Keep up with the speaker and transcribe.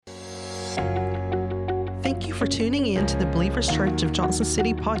Thank you for tuning in to the Believers Church of Johnson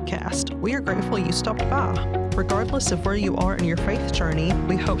City podcast. We are grateful you stopped by. Regardless of where you are in your faith journey,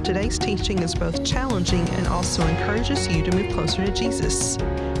 we hope today's teaching is both challenging and also encourages you to move closer to Jesus.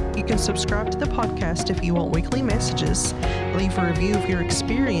 You can subscribe to the podcast if you want weekly messages, leave a review of your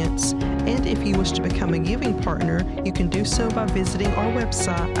experience, and if you wish to become a giving partner, you can do so by visiting our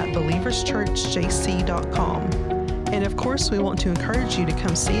website at believerschurchjc.com. And of course, we want to encourage you to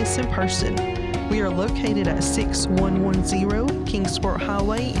come see us in person. We are located at 6110 Kingsport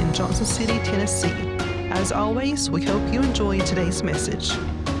Highway in Johnson City, Tennessee. As always, we hope you enjoy today's message.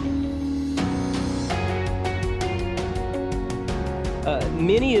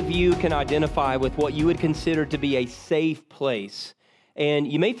 Many of you can identify with what you would consider to be a safe place. And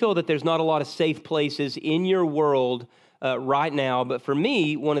you may feel that there's not a lot of safe places in your world right now, but for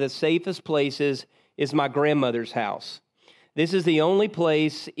me, one of the safest places is my grandmother's house. This is the only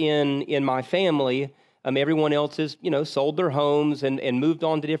place in my family. Everyone else has, sold their homes and moved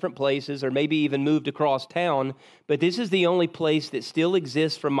on to different places or maybe even moved across town. But this is the only place that still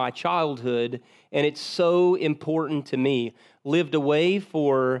exists from my childhood, and it's so important to me. Lived away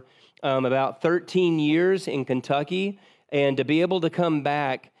for about 13 years in Kentucky, and to be able to come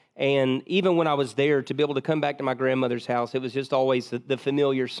back, and even when I was there, to be able to come back to my grandmother's house, it was just always the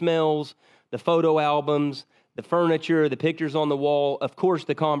familiar smells, the photo albums, the furniture, the pictures on the wall, of course,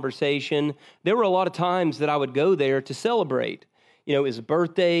 the conversation. There were a lot of times that I would go there to celebrate. It was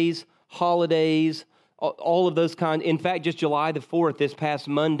birthdays, holidays, all of those kinds. In fact, just July the 4th, this past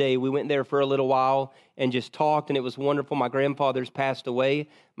Monday, we went there for a little while and just talked, and it was wonderful. My grandfather's passed away.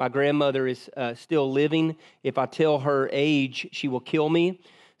 My grandmother is still living. If I tell her age, she will kill me,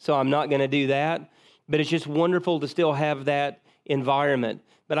 so I'm not going to do that. But it's just wonderful to still have that environment.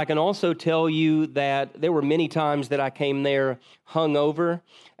 But I can also tell you that there were many times that I came there hungover.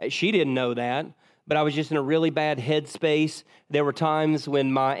 She didn't know that, but I was just in a really bad headspace. There were times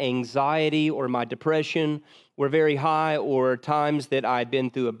when my anxiety or my depression were very high, or times that I'd been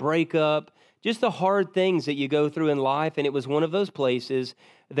through a breakup, just the hard things that you go through in life. And it was one of those places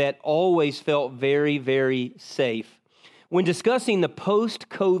that always felt very, very safe. When discussing the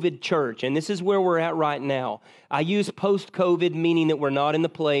post-COVID church, and this is where we're at right now, I use post-COVID meaning that we're not in the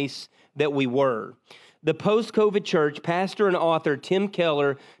place that we were. The post-COVID church, pastor and author Tim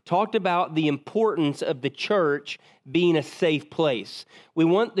Keller talked about the importance of the church being a safe place. We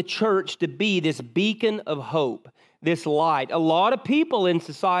want the church to be this beacon of hope, this light. A lot of people in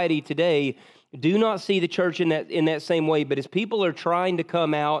society today do not see the church in that same way, but as people are trying to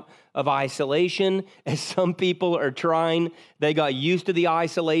come out of isolation, as some people are trying, they got used to the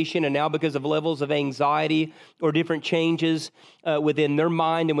isolation, and now because of levels of anxiety or different changes within their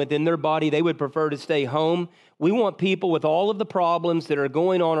mind and within their body, they would prefer to stay home. We want people with all of the problems that are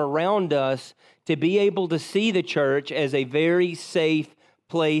going on around us to be able to see the church as a very safe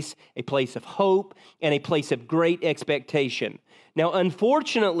place, a place of hope, and a place of great expectation. Now,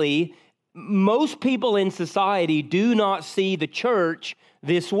 unfortunately, most people in society do not see the church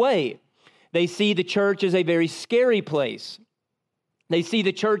this way. They see the church as a very scary place. They see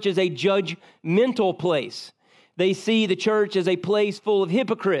the church as a judgmental place. They see the church as a place full of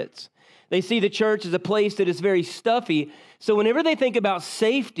hypocrites. They see the church as a place that is very stuffy. So whenever they think about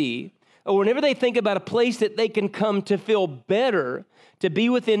safety, or whenever they think about a place that they can come to feel better, to be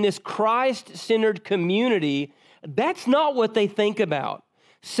within this Christ-centered community, that's not what they think about.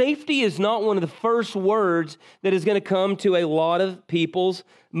 Safety is not one of the first words that is going to come to a lot of people's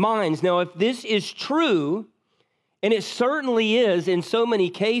minds. Now, if this is true, and it certainly is in so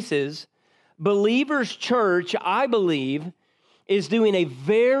many cases, Believers Church, I believe, is doing a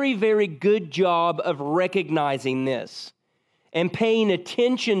very, very good job of recognizing this and paying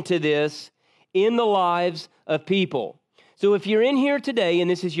attention to this in the lives of people. So if you're in here today and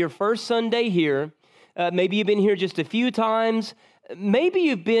this is your first Sunday here, maybe you've been here just a few times, maybe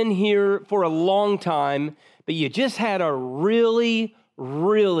you've been here for a long time, but you just had a really,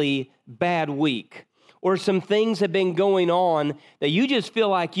 really bad week. Or some things have been going on that you just feel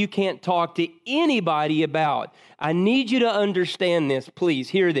like you can't talk to anybody about. I need you to understand this. Please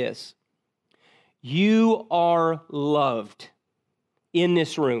hear this. You are loved in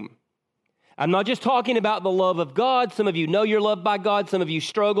this room. I'm not just talking about the love of God. Some of you know you're loved by God. Some of you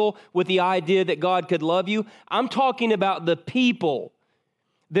struggle with the idea that God could love you. I'm talking about the people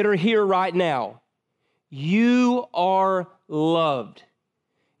that are here right now. You are loved.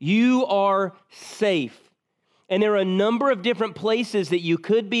 You are safe. And there are a number of different places that you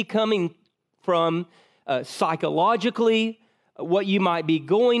could be coming from psychologically, what you might be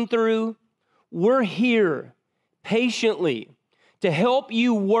going through. We're here patiently to help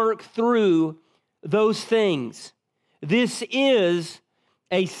you work through those things. This is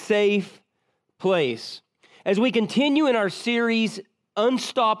a safe place. As we continue in our series,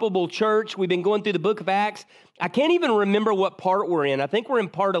 Unstoppable Church, we've been going through the book of Acts. I can't even remember what part we're in. I think we're in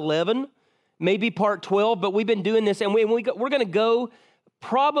part 11, maybe part 12, but we've been doing this, and we're going to go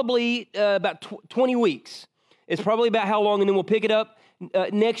probably about 20 weeks. It's probably about how long, and then we'll pick it up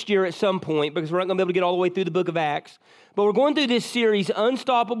next year at some point, because we're not going to be able to get all the way through the book of Acts. But we're going through this series,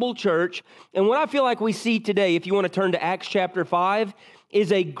 Unstoppable Church, and what I feel like we see today, if you want to turn to Acts chapter 5,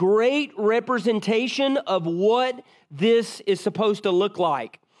 is a great representation of what this is supposed to look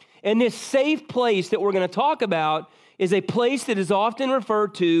like. And this safe place that we're going to talk about is a place that is often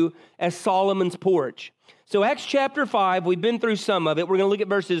referred to as Solomon's Porch. So Acts chapter 5, we've been through some of it. We're going to look at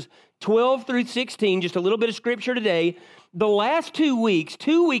verses 12 through 16, just a little bit of scripture today. The last 2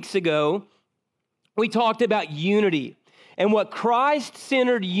 weeks ago, we talked about unity and what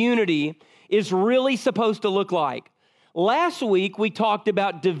Christ-centered unity is really supposed to look like. Last week, we talked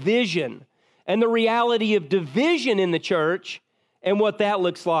about division and the reality of division in the church and what that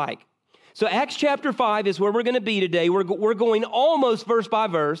looks like. So Acts chapter 5 is where we're going to be today. We're going almost verse by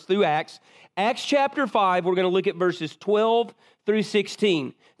verse through Acts. Acts chapter 5, we're going to look at verses 12 through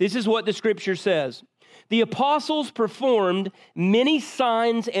 16. This is what the scripture says. The apostles performed many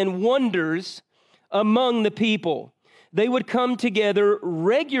signs and wonders among the people. They would come together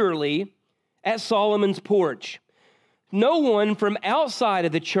regularly at Solomon's Porch. No one from outside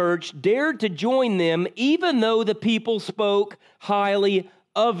of the church dared to join them, even though the people spoke highly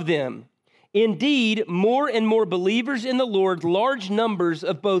of them. Indeed, more and more believers in the Lord, large numbers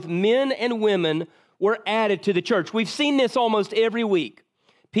of both men and women, were added to the church. We've seen this almost every week.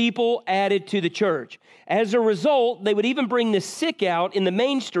 People added to the church. As a result, they would even bring the sick out in the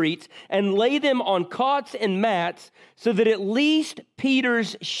main streets and lay them on cots and mats so that at least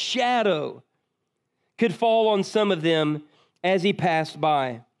Peter's shadow could fall on some of them as he passed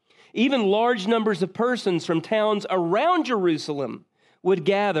by. Even large numbers of persons from towns around Jerusalem would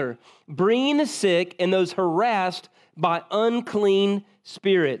gather, bringing the sick and those harassed by unclean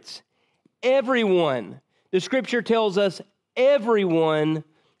spirits. Everyone, the scripture tells us, everyone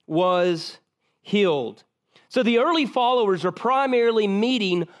was healed. So the early followers are primarily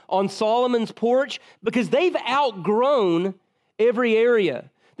meeting on Solomon's Porch because they've outgrown every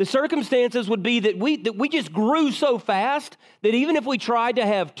area. The circumstances would be that we just grew so fast that even if we tried to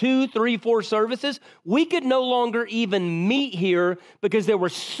have 2, 3, 4 services, we could no longer even meet here because there were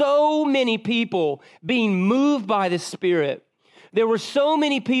so many people being moved by the Spirit. There were so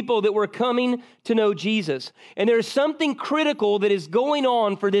many people that were coming to know Jesus. And there's something critical that is going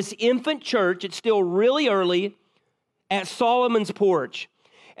on for this infant church. It's still really early at Solomon's Porch.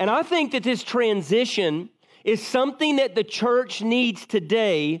 And I think that this transition is something that the church needs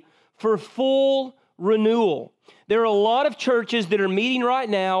today for full renewal. There are a lot of churches that are meeting right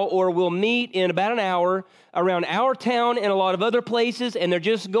now or will meet in about an hour around our town and a lot of other places, and they're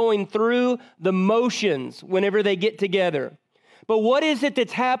just going through the motions whenever they get together. But what is it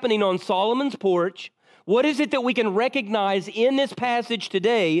that's happening on Solomon's Porch? What is it that we can recognize in this passage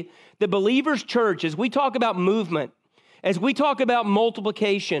today? The Believer's Church, as we talk about movement, as we talk about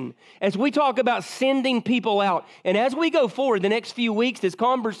multiplication, as we talk about sending people out, and as we go forward the next few weeks, this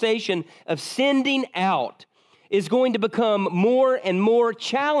conversation of sending out is going to become more and more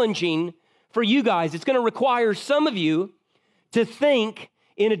challenging for you guys. It's going to require some of you to think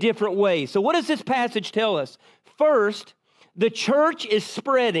in a different way. So what does this passage tell us? First, the church is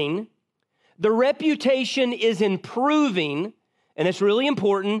spreading, the reputation is improving, and it's really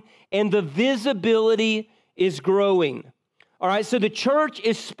important, and the visibility is growing. All right, so the church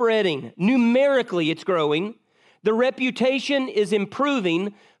is spreading. Numerically, it's growing. The reputation is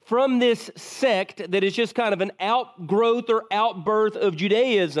improving from this sect that is just kind of an outgrowth or outbirth of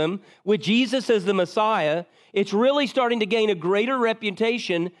Judaism with Jesus as the Messiah. It's really starting to gain a greater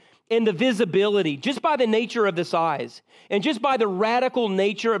reputation in the visibility, just by the nature of the size, and just by the radical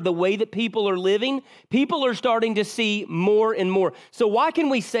nature of the way that people are living, people are starting to see more and more. So why can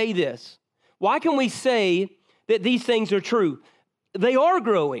we say this? Why can we say that these things are true? They are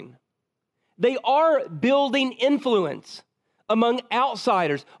growing. They are building influence among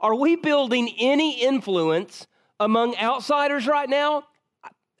outsiders. Are we building any influence among outsiders right now?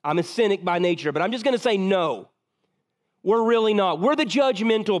 I'm a cynic by nature, but I'm just going to say no. We're really not. We're the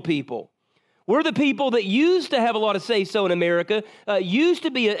judgmental people. We're the people that used to have a lot of say-so in America, used to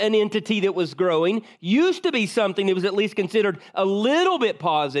be an entity that was growing, used to be something that was at least considered a little bit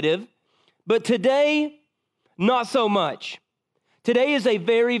positive, but today, not so much. Today is a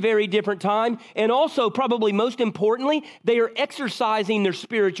very, very different time. And also, probably most importantly, they are exercising their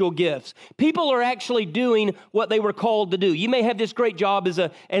spiritual gifts. People are actually doing what they were called to do. You may have this great job as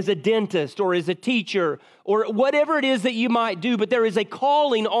a dentist or as a teacher or whatever it is that you might do, but there is a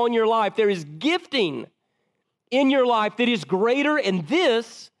calling on your life. There is gifting in your life that is greater, and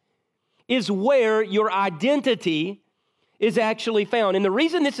this is where your identity is actually found. And the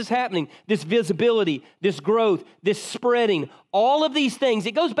reason this is happening, this visibility, this growth, this spreading, all of these things,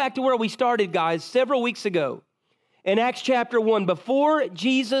 it goes back to where we started, guys, several weeks ago. In Acts chapter 1, before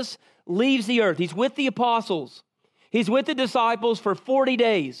Jesus leaves the earth, he's with the apostles. He's with the disciples for 40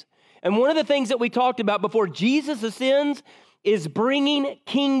 days. And one of the things that we talked about before Jesus ascends is bringing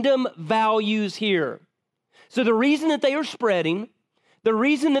kingdom values here. So the reason that they are spreading, the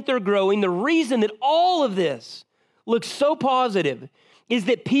reason that they're growing, the reason that all of this looks so positive is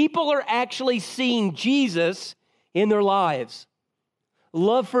that people are actually seeing Jesus in their lives.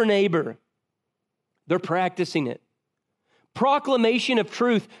 Love for neighbor, they're practicing it. Proclamation of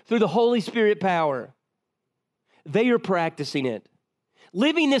truth through the Holy Spirit power, they are practicing it.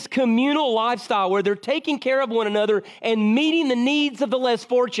 Living this communal lifestyle where they're taking care of one another and meeting the needs of the less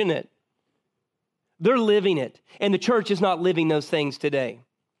fortunate. They're living it, and the church is not living those things today.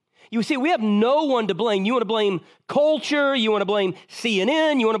 You see, we have no one to blame. You want to blame culture, you want to blame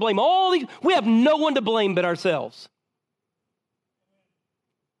CNN, you want to blame all these. We have no one to blame but ourselves.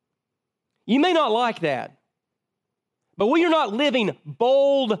 You may not like that, but we are not living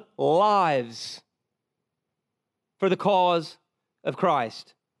bold lives for the cause of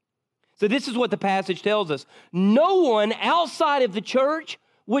Christ. So this is what the passage tells us. No one outside of the church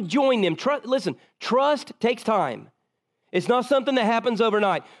would join them. Listen, trust takes time. It's not something that happens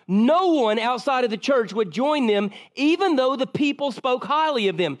overnight. No one outside of the church would join them, even though the people spoke highly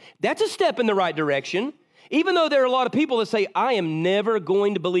of them. That's a step in the right direction. Even though there are a lot of people that say, I am never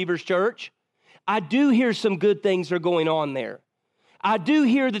going to Believers Church, I do hear some good things are going on there. I do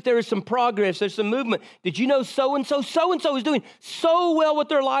hear that there is some progress, there's some movement. Did you know so-and-so is doing so well with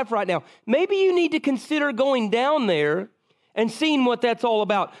their life right now? Maybe you need to consider going down there and seeing what that's all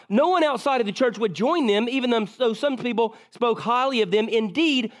about. No one outside of the church would join them, even though some people spoke highly of them.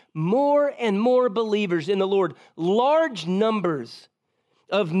 Indeed, more and more believers in the Lord, large numbers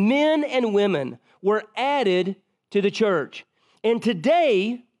of men and women were added to the church. And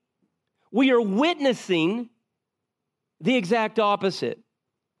today, we are witnessing the exact opposite.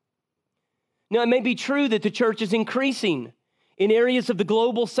 Now, it may be true that the church is increasing in areas of the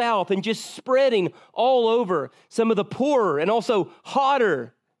global south and just spreading all over some of the poorer and also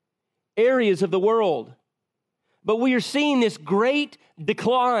hotter areas of the world. But we are seeing this great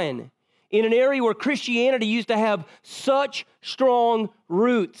decline in an area where Christianity used to have such strong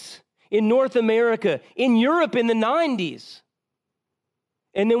roots in North America, in Europe in the 90s.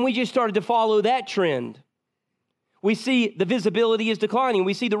 And then we just started to follow that trend. We see the visibility is declining.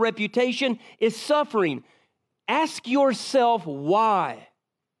 We see the reputation is suffering. Ask yourself why.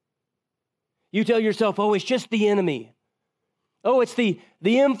 You tell yourself, oh, it's just the enemy. Oh, it's the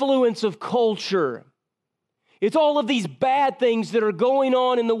influence of culture. It's all of these bad things that are going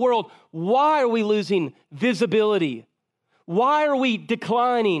on in the world. Why are we losing visibility? Why are we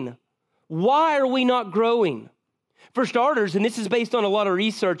declining? Why are we not growing? For starters, and this is based on a lot of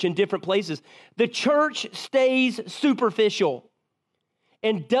research in different places, the church stays superficial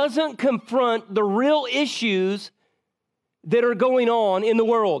and doesn't confront the real issues that are going on in the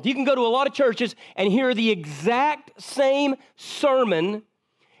world. You can go to a lot of churches and hear the exact same sermon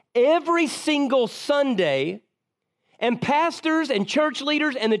every single Sunday, and pastors and church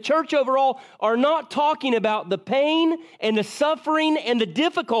leaders and the church overall are not talking about the pain and the suffering and the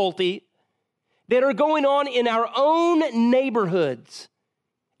difficulty that are going on in our own neighborhoods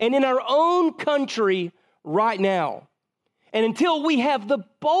and in our own country right now. And until we have the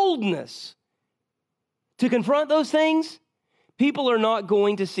boldness to confront those things, people are not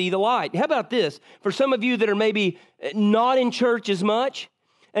going to see the light. How about this? For some of you that are maybe not in church as much,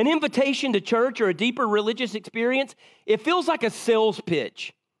 an invitation to church or a deeper religious experience, it feels like a sales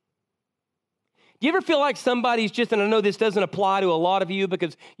pitch. Do you ever feel like somebody's just, and I know this doesn't apply to a lot of you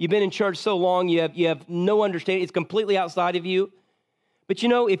because you've been in church so long, you have no understanding, it's completely outside of you. But you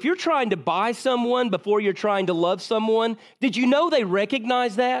know, if you're trying to buy someone before you're trying to love someone, did you know they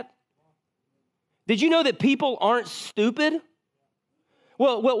recognize that? Did you know that people aren't stupid?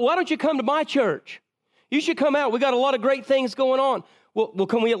 Well, why don't you come to my church? You should come out. We got a lot of great things going on. Well,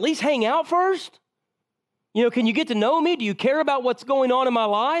 can we at least hang out first? You know, can you get to know me? Do you care about what's going on in my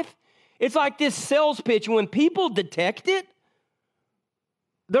life? It's like this sales pitch. When people detect it,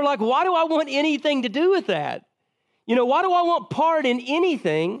 they're like, why do I want anything to do with that? Why do I want part in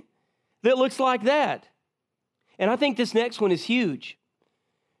anything that looks like that? And I think this next one is huge.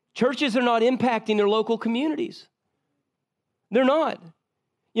 Churches are not impacting their local communities. They're not.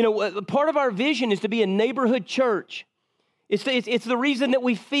 Part of our vision is to be a neighborhood church. It's the reason that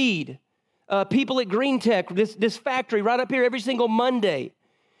we feed people at Green Tech, this factory right up here every single Monday.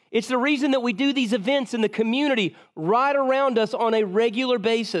 It's the reason that we do these events in the community right around us on a regular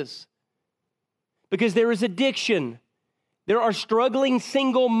basis. Because there is addiction. There are struggling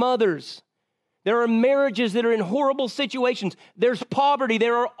single mothers. There are marriages that are in horrible situations. There's poverty.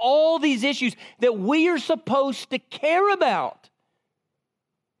 There are all these issues that we are supposed to care about.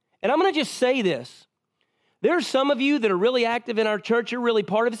 And I'm going to just say this. There are some of you that are really active in our church, you're really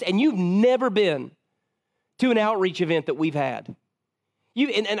part of this, and you've never been to an outreach event that we've had.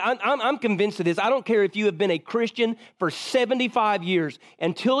 I'm convinced of this. I don't care if you have been a Christian for 75 years.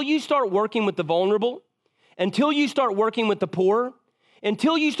 Until you start working with the vulnerable, until you start working with the poor,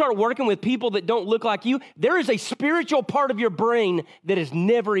 until you start working with people that don't look like you, there is a spiritual part of your brain that has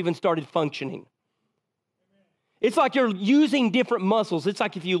never even started functioning. It's like you're using different muscles. It's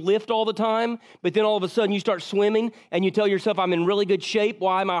like if you lift all the time, but then all of a sudden you start swimming and you tell yourself, I'm in really good shape.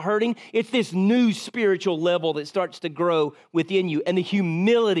 Why am I hurting? It's this new spiritual level that starts to grow within you. And the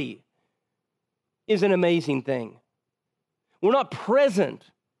humility is an amazing thing. We're not present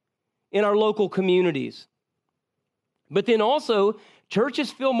in our local communities. But then also, churches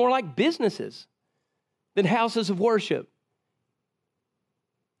feel more like businesses than houses of worship.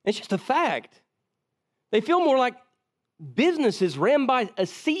 It's just a fact. They feel more like businesses ran by a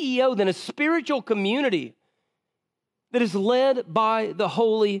CEO than a spiritual community that is led by the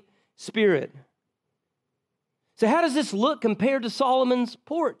Holy Spirit. So how does this look compared to Solomon's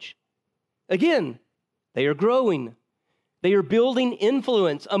porch? Again, they are growing. They are building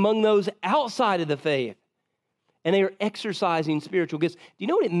influence among those outside of the faith. And they are exercising spiritual gifts. Do you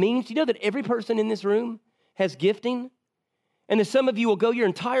know what it means? Do you know that every person in this room has gifting? And that some of you will go your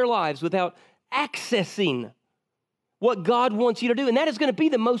entire lives without accessing what God wants you to do. And that is going to be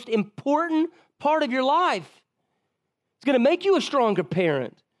the most important part of your life. It's going to make you a stronger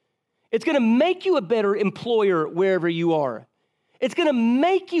parent. It's going to make you a better employer wherever you are. It's going to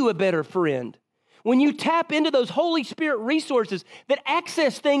make you a better friend when you tap into those Holy Spirit resources that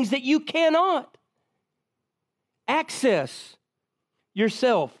access things that you cannot access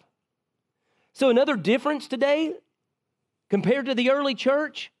yourself. So another difference today compared to the early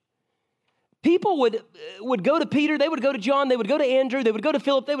church, people would go to Peter, they would go to John, they would go to Andrew, they would go to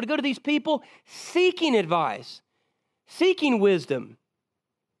Philip, they would go to these people seeking advice, seeking wisdom.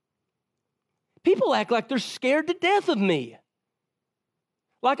 People act like they're scared to death of me.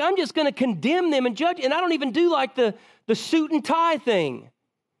 Like I'm just going to condemn them and judge. And I don't even do like the suit and tie thing.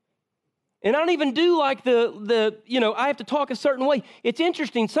 And I don't even do like I have to talk a certain way. It's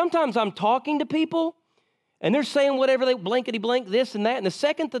interesting. Sometimes I'm talking to people and they're saying whatever they blankety blank, this and that. And the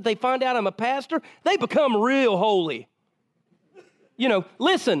second that they find out I'm a pastor, they become real holy.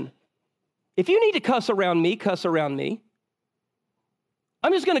 Listen, if you need to cuss around me, cuss around me.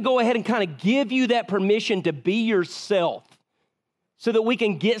 I'm just going to go ahead and kind of give you that permission to be yourself so that we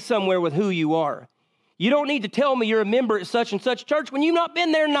can get somewhere with who you are. You don't need to tell me you're a member at such and such church when you've not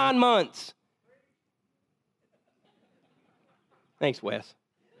been there 9 months. Thanks, Wes.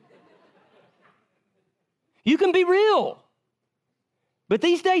 You can be real. But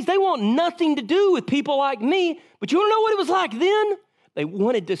these days, they want nothing to do with people like me. But you want to know what it was like then? They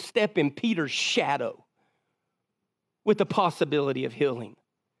wanted to step in Peter's shadow with the possibility of healing.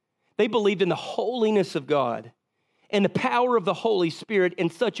 They believed in the holiness of God and the power of the Holy Spirit in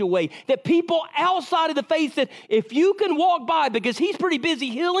such a way that people outside of the faith said, if you can walk by because he's pretty busy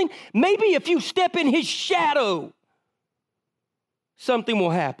healing, maybe if you step in his shadow, something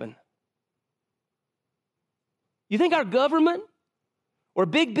will happen. You think our government or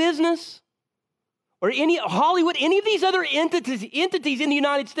big business or any Hollywood, any of these other entities in the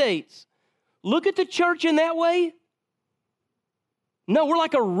United States look at the church in that way? No, we're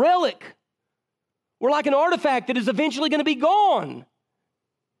like a relic. We're like an artifact that is eventually going to be gone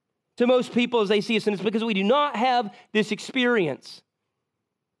to most people as they see us. And it's because we do not have this experience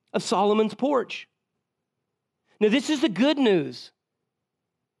of Solomon's porch. Now, this is the good news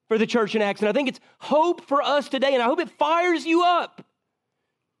for the church in Acts. And I think it's hope for us today. And I hope it fires you up.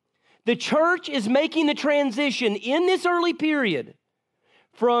 The church is making the transition in this early period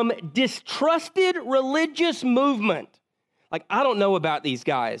from distrusted religious movement. Like, I don't know about these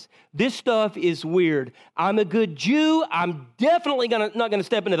guys. This stuff is weird. I'm a good Jew. I'm definitely not going to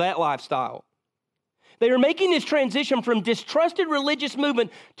step into that lifestyle. They are making this transition from distrusted religious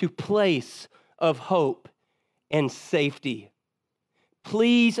movement to place of hope and safety.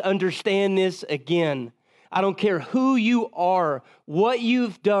 Please understand this again. I don't care who you are, what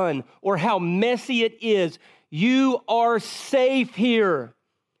you've done, or how messy it is. You are safe here.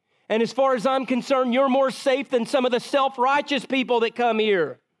 And as far as I'm concerned, you're more safe than some of the self-righteous people that come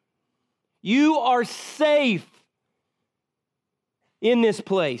here. You are safe in this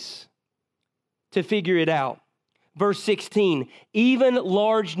place to figure it out. Verse 16, even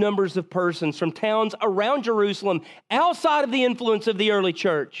large numbers of persons from towns around Jerusalem, outside of the influence of the early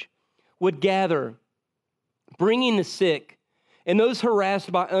church, would gather, bringing the sick and those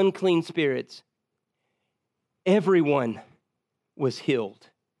harassed by unclean spirits. Everyone was healed.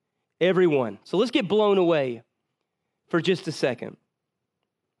 Everyone. So let's get blown away for just a second.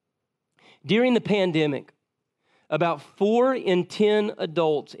 During the pandemic, about 4 in 10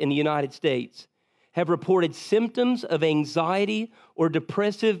 adults in the United States have reported symptoms of anxiety or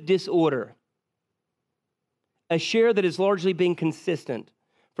depressive disorder, a share that has largely been consistent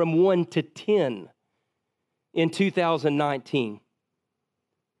from 1 to 10 in 2019.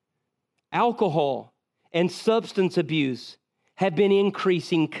 Alcohol and substance abuse have been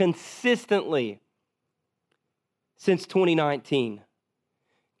increasing consistently since 2019.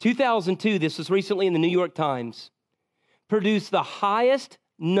 2002, this was recently in the New York Times, produced the highest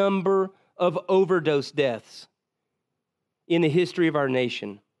number of overdose deaths in the history of our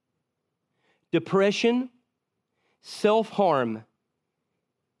nation. Depression, self-harm,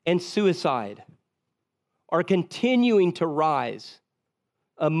 and suicide are continuing to rise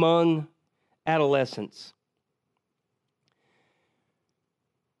among adolescents.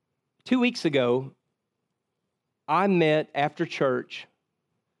 2 weeks ago, I met after church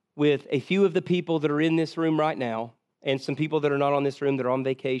with a few of the people that are in this room right now, and some people that are not on this room, that are on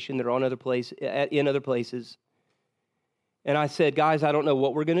vacation, that are on in other places. And I said, guys, I don't know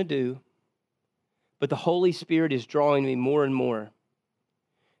what we're going to do, but the Holy Spirit is drawing me more and more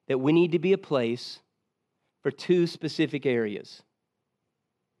that we need to be a place for 2 specific areas.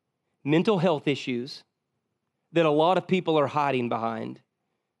 Mental health issues that a lot of people are hiding behind,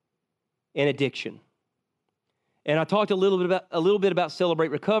 and addiction. And I talked a little bit about Celebrate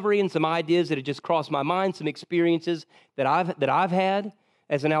Recovery and some ideas that had just crossed my mind, some experiences that I've had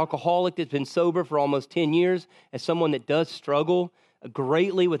as an alcoholic that's been sober for almost 10 years, as someone that does struggle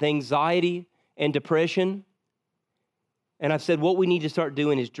greatly with anxiety and depression. And I've said what we need to start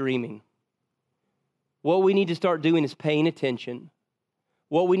doing is dreaming. What we need to start doing is paying attention.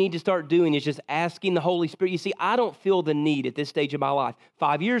 What we need to start doing is just asking the Holy Spirit. You see, I don't feel the need at this stage of my life.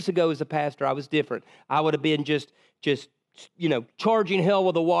 5 years ago as a pastor, I was different. I would have been just charging hell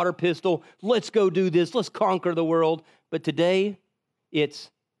with a water pistol. Let's go do this. Let's conquer the world. But today, it's,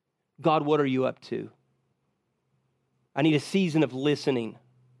 God, what are you up to? I need a season of listening.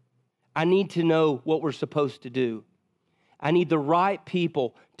 I need to know what we're supposed to do. I need the right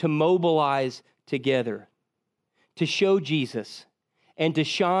people to mobilize together, to show Jesus, and to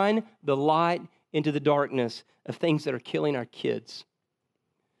shine the light into the darkness of things that are killing our kids,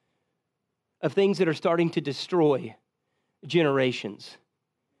 of things that are starting to destroy generations.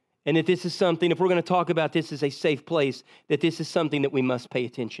 And that this is something, if we're going to talk about this as a safe place, that this is something that we must pay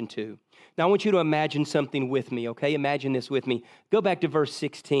attention to. Now, I want you to imagine something with me, okay? Imagine this with me. Go back to verse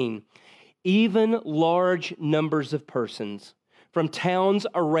 16. Even large numbers of persons from towns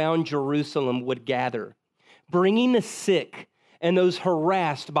around Jerusalem would gather, bringing the sick and those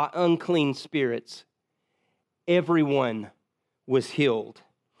harassed by unclean spirits. Everyone was healed.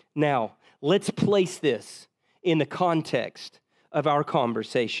 Now, let's place this in the context of our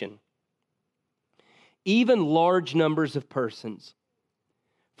conversation. Even large numbers of persons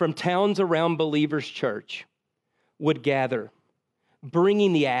from towns around Believers Church would gather,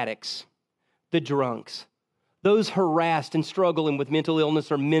 bringing the addicts, the drunks, those harassed and struggling with mental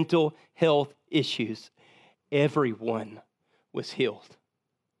illness or mental health issues. Everyone was healed.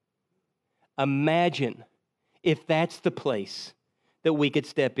 Imagine if that's the place that we could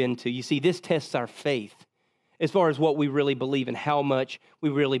step into. You see, this tests our faith as far as what we really believe and how much we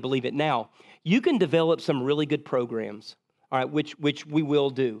really believe it. Now, you can develop some really good programs, all right, which we will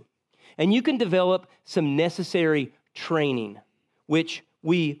do. And you can develop some necessary training, which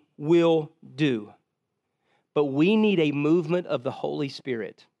we will do. But we need a movement of the Holy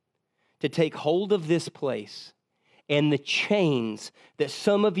Spirit to take hold of this place and the chains that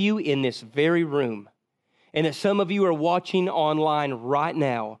some of you in this very room and that some of you are watching online right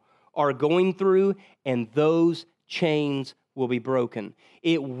now are going through, and those chains will be broken.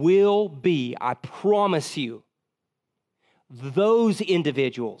 It will be, I promise you, those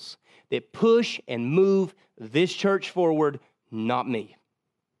individuals that push and move this church forward, not me.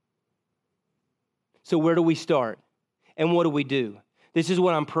 So where do we start? And what do we do? This is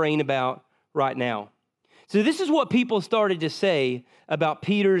what I'm praying about right now. So this is what people started to say about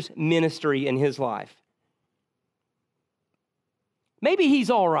Peter's ministry in his life. Maybe he's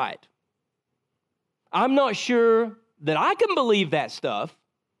all right. I'm not sure that I can believe that stuff.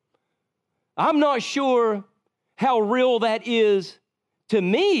 I'm not sure how real that is to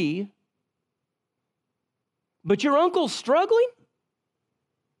me. But your uncle's struggling?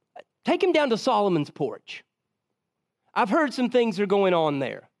 Take him down to Solomon's porch. I've heard some things are going on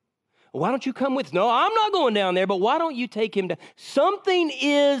there. Why don't you come with us? No, I'm not going down there, but why don't you take him down? Something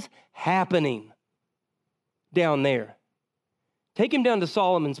is happening down there. Take him down to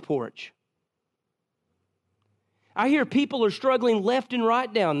Solomon's porch. I hear people are struggling left and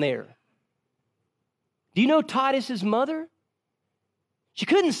right down there. Do you know Titus's mother? She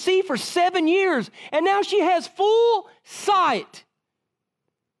couldn't see for 7 years, and now she has full sight.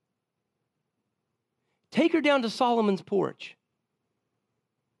 Take her down to Solomon's porch.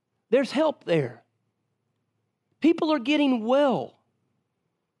 There's help there. People are getting well.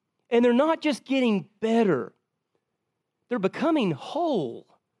 And they're not just getting better. They're becoming whole.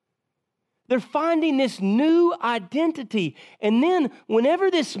 They're finding this new identity. And then whenever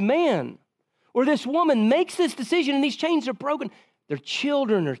this man or this woman makes this decision and these chains are broken, their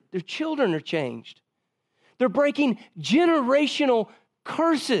children are changed. They're breaking generational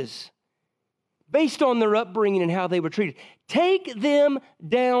curses based on their upbringing and how they were treated. Take them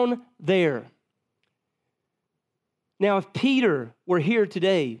down there. Now, if Peter were here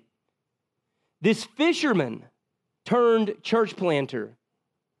today, this fisherman turned church planter,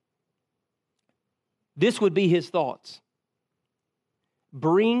 this would be his thoughts.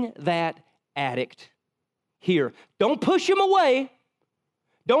 Bring that addict here. Don't push him away.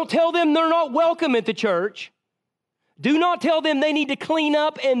 Don't tell them they're not welcome at the church. Do not tell them they need to clean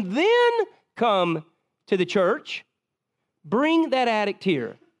up and then come to the church. Bring that addict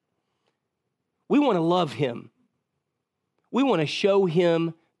here. We want to love him. We want to show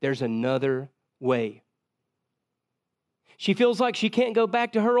him there's another way. She feels like she can't go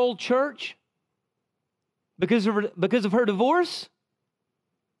back to her old church because of her divorce.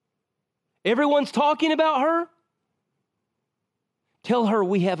 Everyone's talking about her. Tell her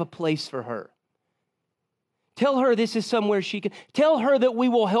we have a place for her. Tell her this is somewhere she can. Tell her that we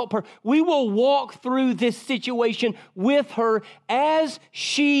will help her. We will walk through this situation with her as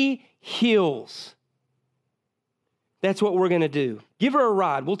she heals. That's what we're going to do. Give her a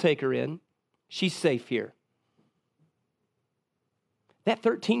ride. We'll take her in. She's safe here. That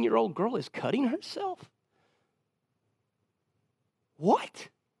 13-year-old girl is cutting herself? What?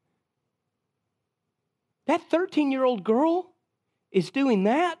 That 13-year-old girl is doing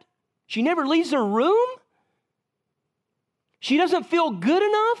that? She never leaves her room? She doesn't feel good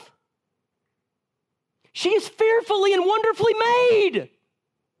enough? She is fearfully and wonderfully made.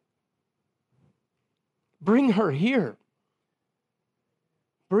 Bring her here.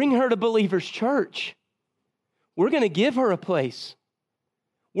 Bring her to Believers Church. We're going to give her a place.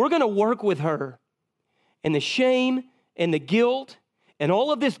 We're going to work with her. And the shame and the guilt and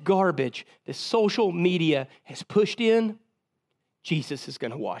all of this garbage that social media has pushed in, Jesus is going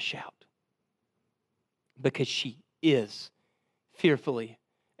to wash out. Because she is fearfully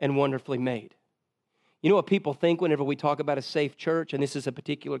and wonderfully made. You know what people think whenever we talk about a safe church, and this is a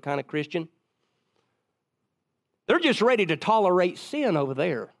particular kind of Christian? They're just ready to tolerate sin over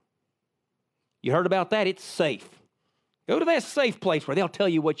there. You heard about that? It's safe. Go to that safe place where they'll tell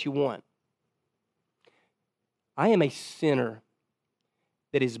you what you want. I am a sinner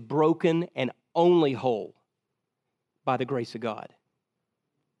that is broken and only whole by the grace of God.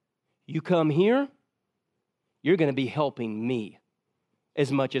 You come here, you're going to be helping me as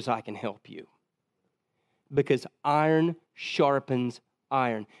much as I can help you. Because iron sharpens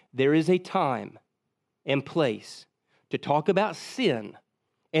iron. There is a time and place to talk about sin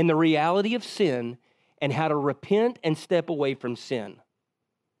and the reality of sin and how to repent and step away from sin.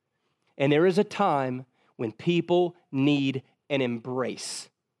 And there is a time when people need an embrace.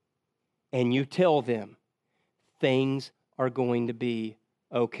 And you tell them things are going to be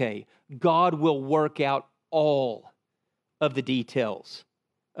okay. God will work out all of the details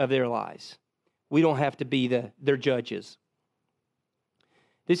of their lives. We don't have to be their judges.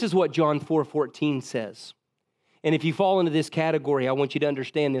 This is what John 4:14 says. And if you fall into this category, I want you to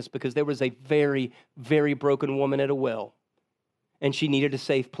understand this, because there was a very, very broken woman at a well, and she needed a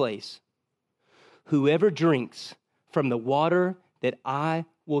safe place. Whoever drinks from the water that I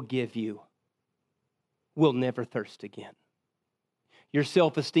will give you will never thirst again. Your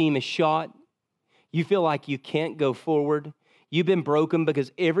self-esteem is shot. You feel like you can't go forward. You've been broken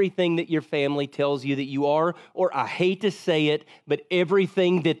because everything that your family tells you that you are, or I hate to say it, but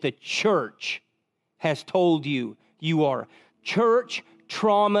everything that the church has told you you are. Church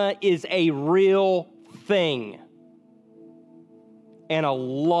trauma is a real thing. And a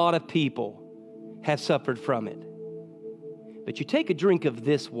lot of people have suffered from it. But you take a drink of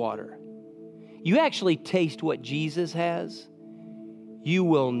this water, you actually taste what Jesus has, you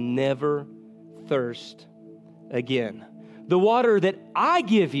will never thirst again. The water that I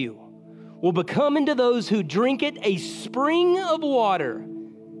give you will become into those who drink it a spring of water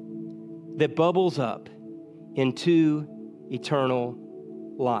that bubbles up into eternal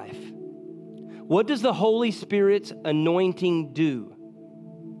life. What does the Holy Spirit's anointing do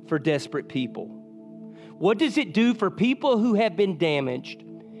for desperate people? What does it do for people who have been damaged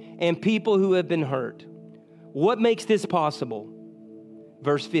and people who have been hurt? What makes this possible?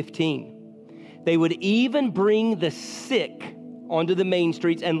 Verse 15. They would even bring the sick onto the main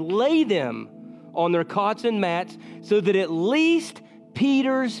streets and lay them on their cots and mats so that at least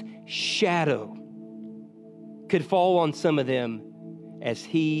Peter's shadow could fall on some of them as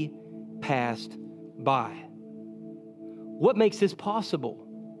he passed by. What makes this possible?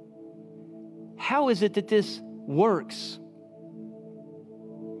 How is it that this works?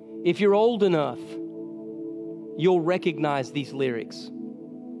 If you're old enough, you'll recognize these lyrics.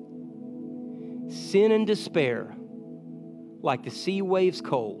 Sin and despair, like the sea waves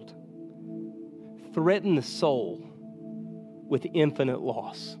cold, threaten the soul with infinite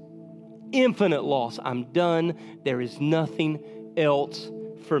loss. Infinite loss. I'm done. There is nothing else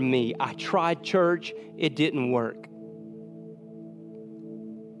for me. I tried church. It didn't work.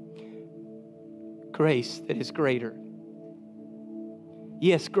 Grace that is greater.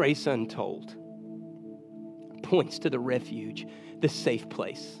 Yes, grace untold points to the refuge, the safe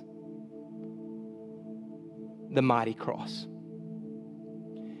place, the mighty cross.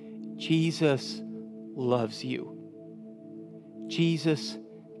 Jesus loves you. Jesus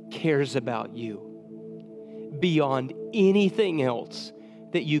cares about you beyond anything else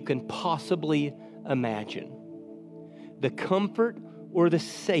that you can possibly imagine. The comfort or the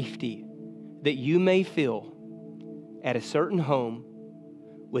safety that you may feel at a certain home,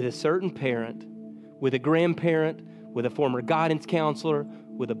 with a certain parent, with a grandparent, with a former guidance counselor,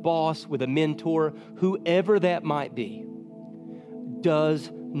 with a boss, with a mentor, whoever that might be, does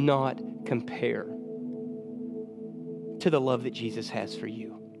not compare to the love that Jesus has for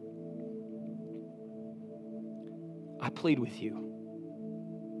you. I plead with you,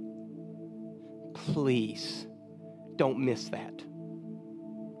 please don't miss that.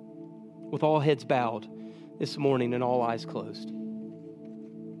 With all heads bowed this morning and all eyes closed.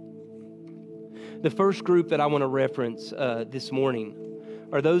 The first group that I want to reference this morning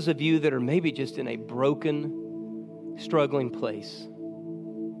are those of you that are maybe just in a broken, struggling place,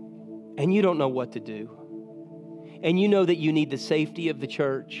 and you don't know what to do. And you know that you need the safety of the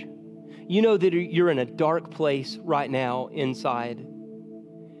church. You know that you're in a dark place right now inside,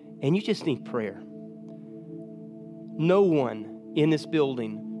 and you just need prayer. No one in this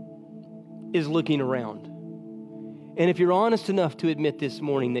building is looking around. And if you're honest enough to admit this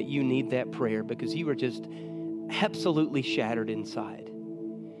morning that you need that prayer because you are just absolutely shattered inside.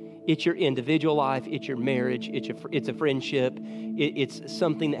 It's your individual life, it's your marriage, it's a friendship, it's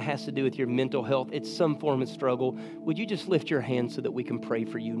something that has to do with your mental health, it's some form of struggle. Would you just lift your hand so that we can pray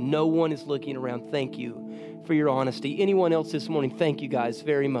for you? No one is looking around. Thank you for your honesty. Anyone else this morning? Thank you guys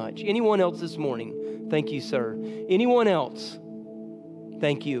very much. Anyone else this morning? Thank you, sir. Anyone else?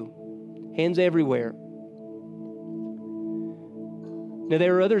 Thank you. Hands everywhere. Now,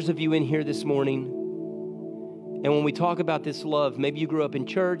 there are others of you in here this morning, and when we talk about this love, maybe you grew up in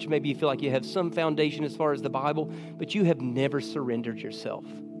church, maybe you feel like you have some foundation as far as the Bible, but you have never surrendered yourself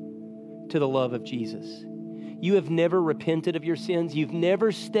to the love of Jesus. You have never repented of your sins. You've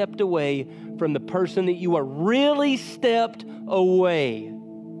never stepped away from the person that you are. Really stepped away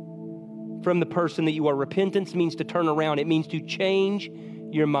from the person that you are. Repentance means to turn around. It means to change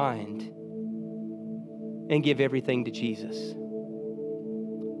your mind and give everything to Jesus.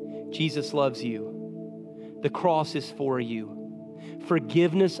 Jesus loves you. The cross is for you.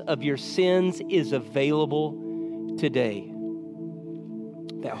 Forgiveness of your sins is available today.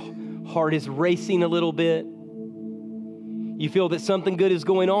 That heart is racing a little bit. You feel that something good is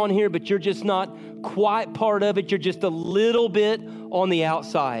going on here, but you're just not quite part of it. You're just a little bit on the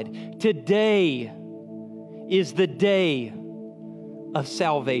outside. Today is the day of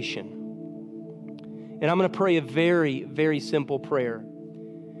salvation. And I'm going to pray a very, very simple prayer.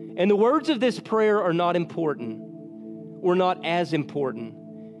 And the words of this prayer are not important, or not as important,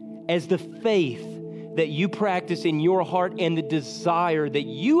 as the faith that you practice in your heart and the desire that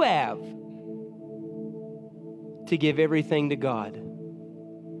you have to give everything to God.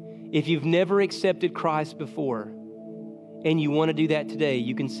 If you've never accepted Christ before and you want to do that today,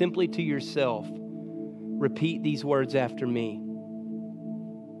 you can simply to yourself repeat these words after me.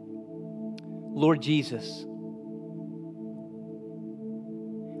 Lord Jesus,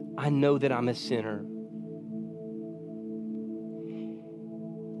 I know that I'm a sinner.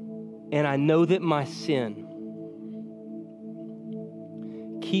 And I know that my sin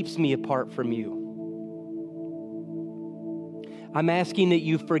keeps me apart from you. I'm asking that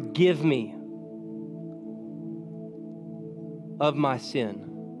you forgive me of my sin.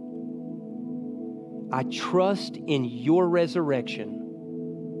 I trust in your resurrection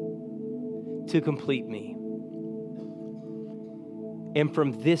to complete me. And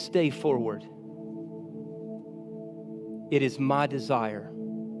from this day forward, it is my desire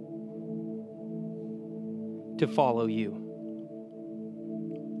to follow you.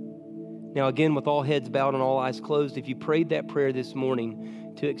 Now again, with all heads bowed and all eyes closed, if you prayed that prayer this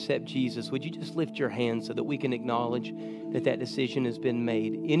morning to accept Jesus, would you just lift your hand so that we can acknowledge that that decision has been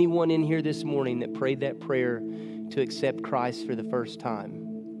made? Anyone in here this morning that prayed that prayer to accept Christ for the first time?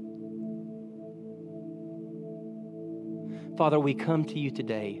 Father, we come to you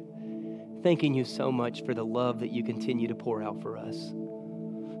today thanking you so much for the love that you continue to pour out for us.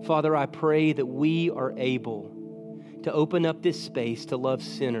 Father, I pray that we are able to open up this space to love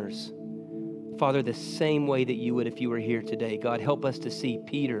sinners, Father, the same way that you would if you were here today. God, help us to see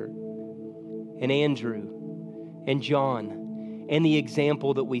Peter and Andrew and John and the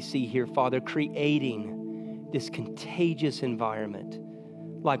example that we see here, Father, creating this contagious environment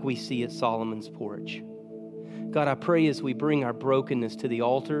like we see at Solomon's porch. God, I pray as we bring our brokenness to the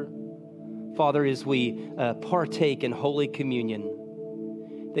altar, Father, as we partake in Holy Communion,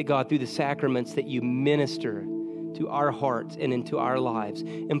 that God, through the sacraments, that you minister to our hearts and into our lives.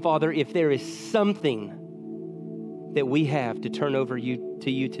 And Father, if there is something that we have to turn over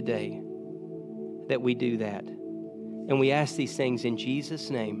to you today, that we do that. And we ask these things in Jesus'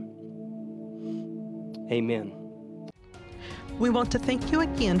 name. Amen. We want to thank you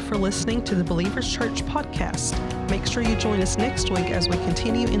again for listening to the Believers Church podcast. Make sure you join us next week as we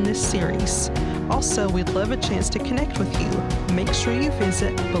continue in this series. Also, we'd love a chance to connect with you. Make sure you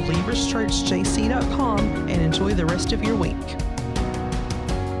visit believerschurchjc.com and enjoy the rest of your week.